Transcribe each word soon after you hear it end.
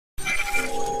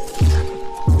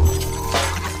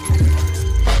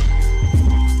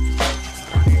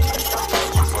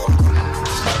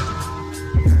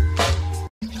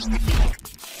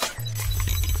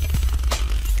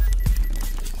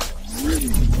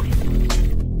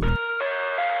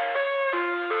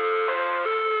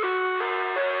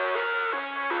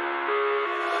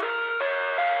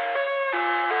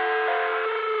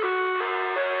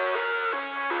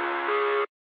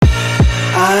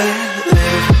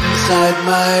inside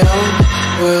my own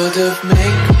world of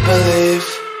make-believe.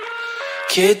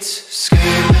 Kids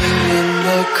screaming in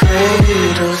the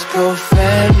cradles,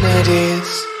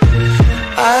 profanities.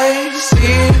 I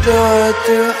see the world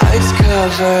through ice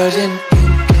covered in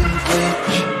ink and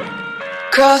bleach.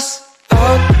 Cross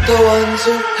out the ones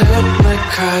who heard my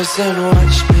cries and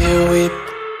watched me weep.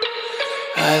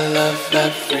 I love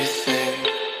everything.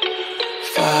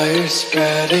 Fire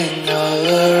spreading all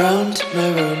around my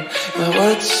room. My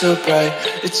world's so bright,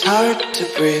 it's hard to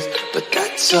breathe, but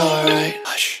that's alright.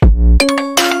 Hush.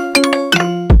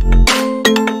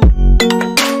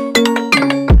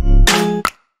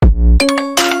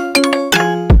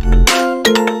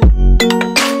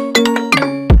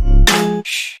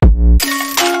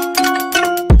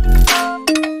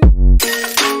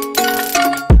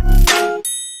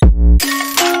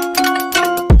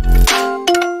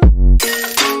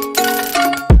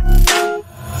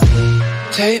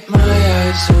 Tape my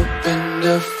eyes open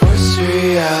to force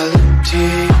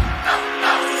reality.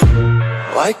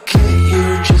 Why can't you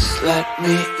just let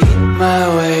me eat my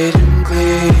weight in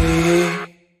glee?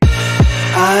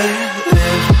 I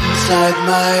live inside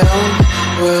my own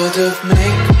world of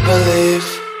make-believe.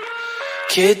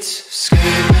 Kids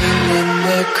screaming in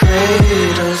their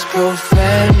cradles,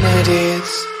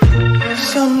 profanities.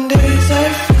 Some days I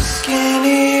feel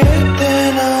skinnier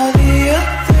than all the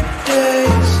other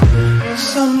days.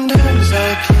 Sometimes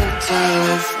I can't tell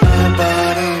if my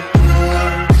body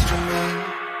belongs to me.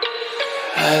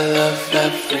 I love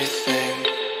everything.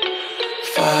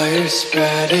 Fire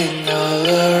spreading all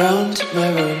around my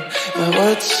room. My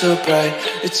world's so bright,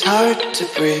 it's hard to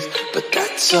breathe, but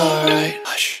that's alright.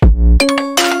 Hush.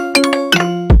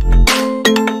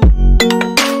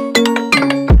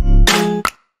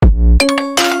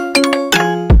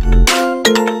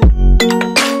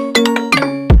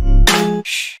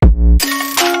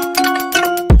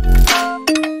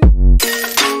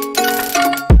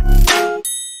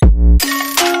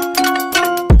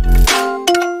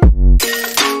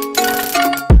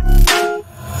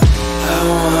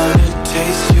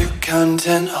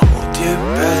 Content, hold your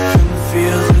breath and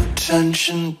feel the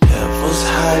tension. Devils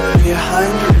hide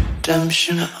behind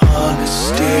redemption.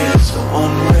 Honesty is a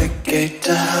one-way gate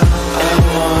to hell. I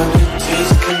wanna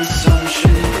taste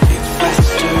consumption, breathe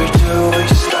faster to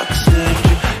waste oxygen.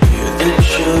 Hear the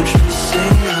children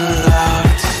sing aloud.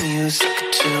 It's music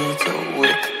till the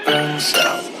wick burns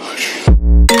out.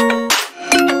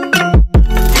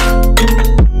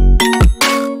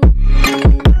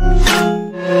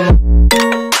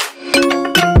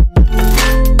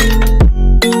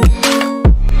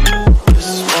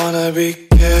 Be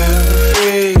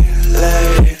carefree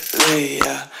lately,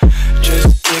 yeah.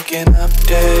 Just picking up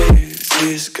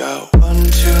daisies. Got one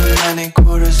too many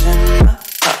quarters in my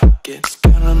pockets.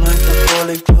 Count 'em like the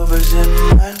 4-leaf clovers in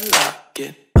my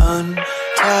locket.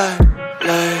 Untied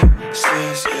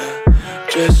laces, yeah.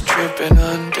 Just tripping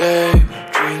on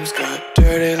daydreams. Got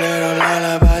dirty little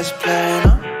lullabies playing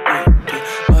on repeat.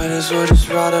 Might as well just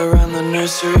ride around the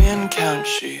nursery and count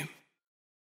sheep.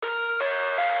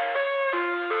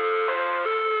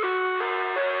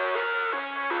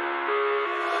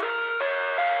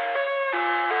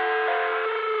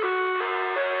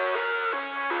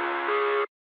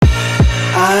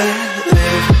 I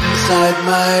live inside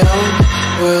my own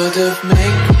world of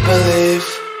make-believe.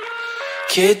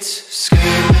 Kids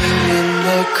screaming in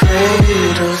their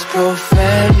cradles,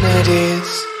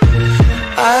 profanities.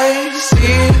 I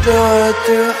see the world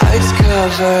through ice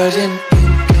covered in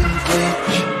ink and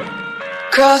bleach.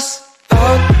 Cross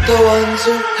out the ones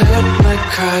who heard my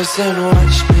cries and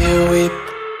watched me weep.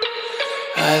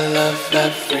 I love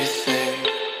everything.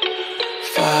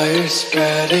 Fire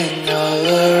spreading all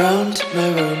around my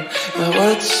room. My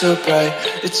world's so bright,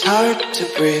 it's hard to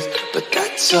breathe, but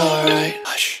that's alright.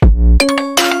 Hush.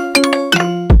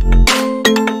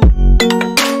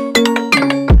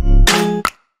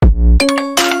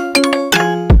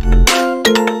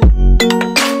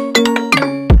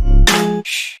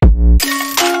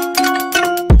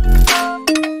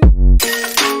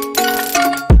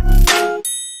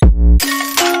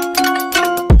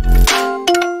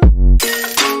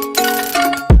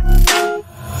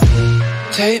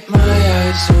 Tape my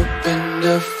eyes open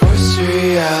to force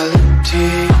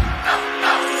reality.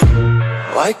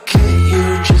 Why can't you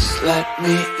just let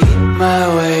me eat my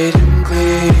weight in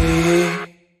glee?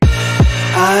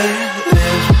 I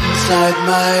live inside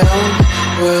my own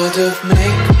world of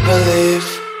make-believe.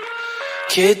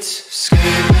 Kids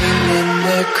screaming in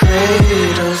their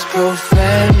cradles,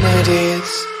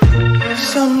 profanities.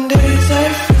 Some days I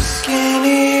feel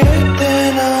skinnier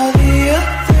than all the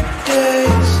other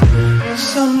days.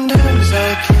 Sometimes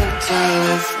I can't tell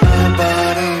if my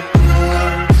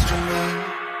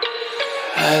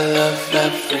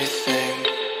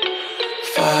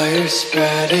Fire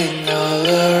spreading all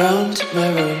around my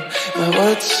room. My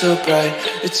world's so bright,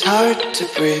 it's hard to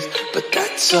breathe, but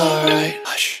that's alright.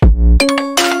 Hush.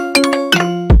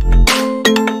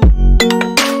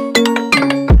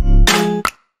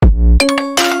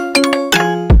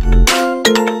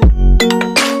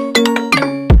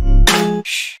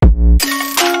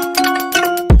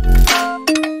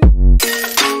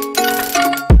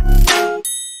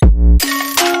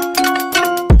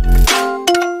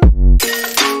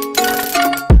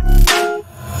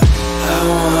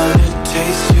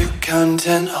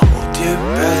 Content, hold your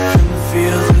breath and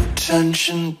feel the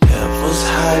tension. Devils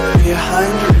hide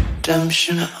behind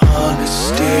redemption.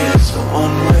 Honesty is a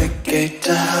one-way gate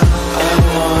to hell. I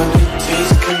wanna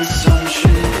taste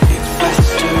consumption, breathe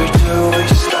faster to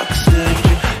waste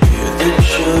oxygen. Hear the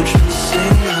children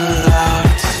sing aloud.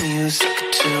 It's music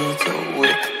till the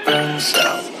wick burns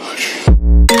out.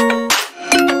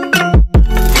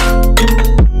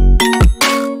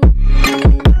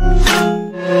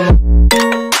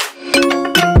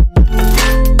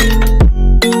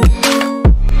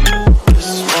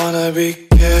 Be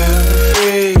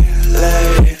carefree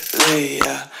lately,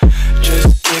 yeah.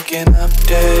 Just picking up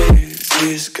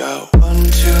daisies. Got one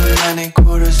too many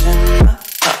quarters in my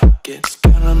pockets.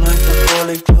 Counting like the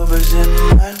 4-leaf clovers in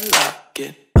my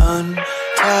locket.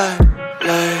 Untied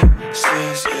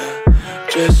laces, yeah.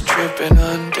 Just tripping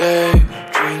on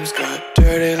daydreams. Got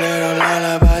dirty little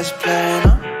lullabies playing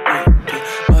on repeat.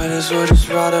 Might as well just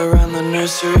ride around the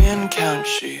nursery and count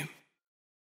sheep.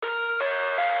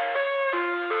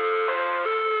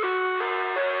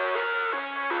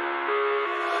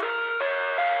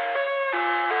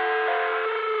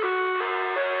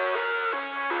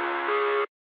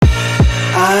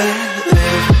 I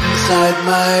live inside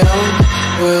my own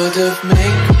world of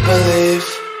make-believe.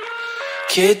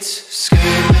 Kids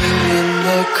screaming in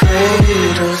their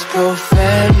cradles,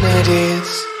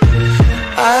 profanities.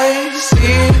 I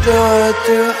see the world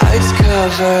through eyes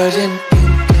covered in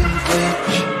ink and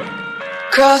bleach.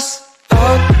 Cross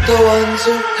out the ones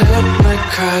who heard my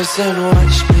cries and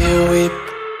watched me weep.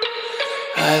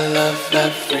 I love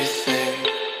everything.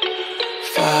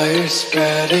 Fire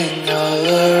spreading all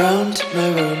around my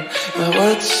room. My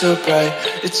world's so bright,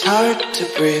 it's hard to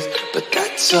breathe, but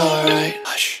that's alright.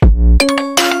 Hush.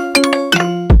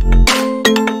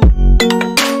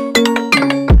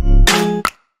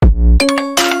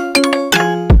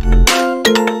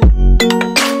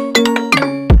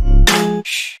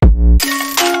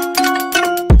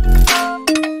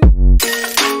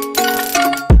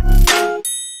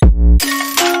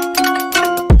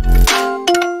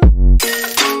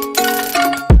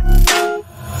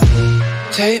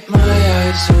 Tape my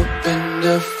eyes open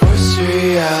to force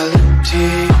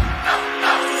reality.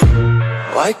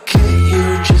 Why can't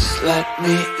you just let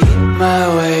me eat my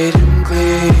weight in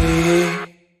glee?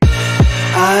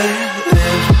 I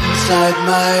live inside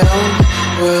my own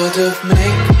world of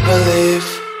make-believe.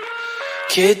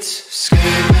 Kids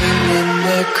screaming in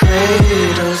their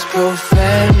cradles,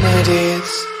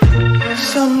 profanities.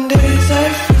 Some days I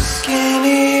feel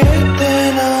skinnier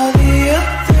than all the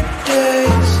other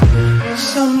days.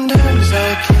 Sometimes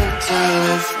I can't tell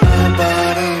if my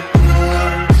body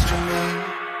belongs to me.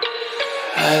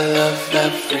 I love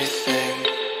everything.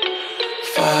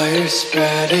 Fire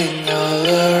spreading all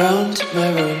around my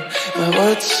room. My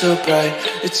world's so bright,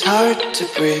 it's hard to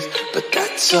breathe, but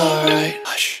that's alright.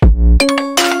 Hush.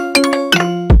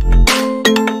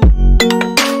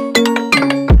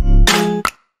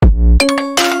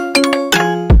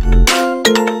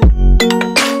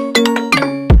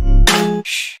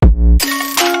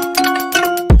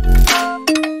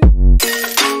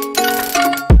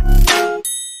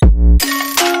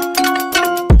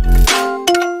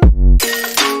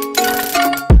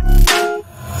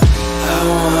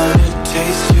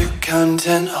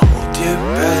 Content, hold your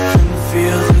breath and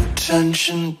feel the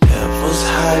tension. Devils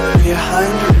hide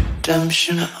behind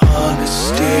redemption.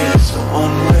 Honesty is a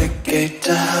one-way gate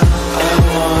to hell. I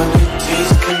wanna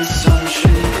taste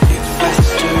consumption, breathe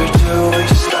faster to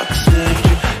waste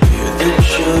oxygen. Hear the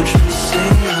children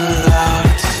sing aloud.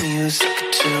 It's music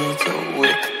till the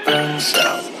wick burns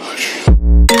out.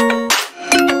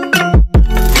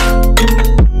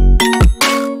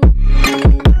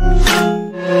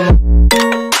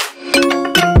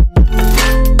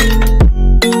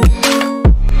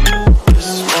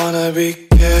 Be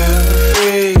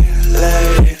carefree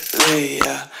lately,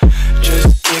 yeah.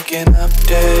 Just picking up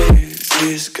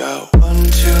daisies. Got one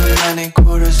too many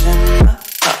quarters in my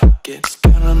pockets.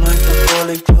 Counting like the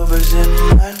 4-leaf clovers in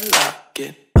my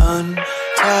locket.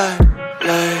 Untied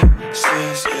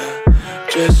laces, yeah.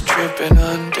 Just tripping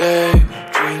on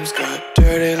daydreams. Got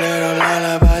dirty little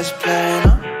lullabies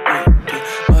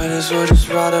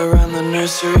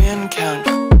nursery and count.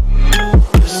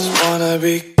 Just wanna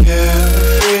be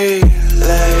carefree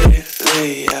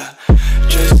lately, yeah.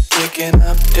 Just picking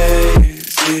up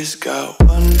daisies. Got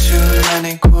one too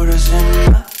many quarters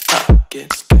in my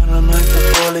pockets. Count 'em like the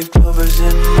four-leaf clovers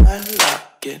in my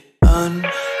locket.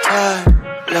 Untied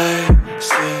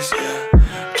laces, yeah.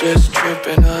 Just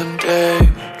tripping on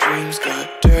daydreams. Got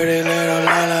dirty little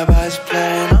lullabies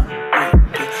playing on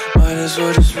repeat. Might as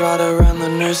well just ride around the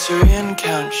nursery and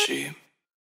count sheep.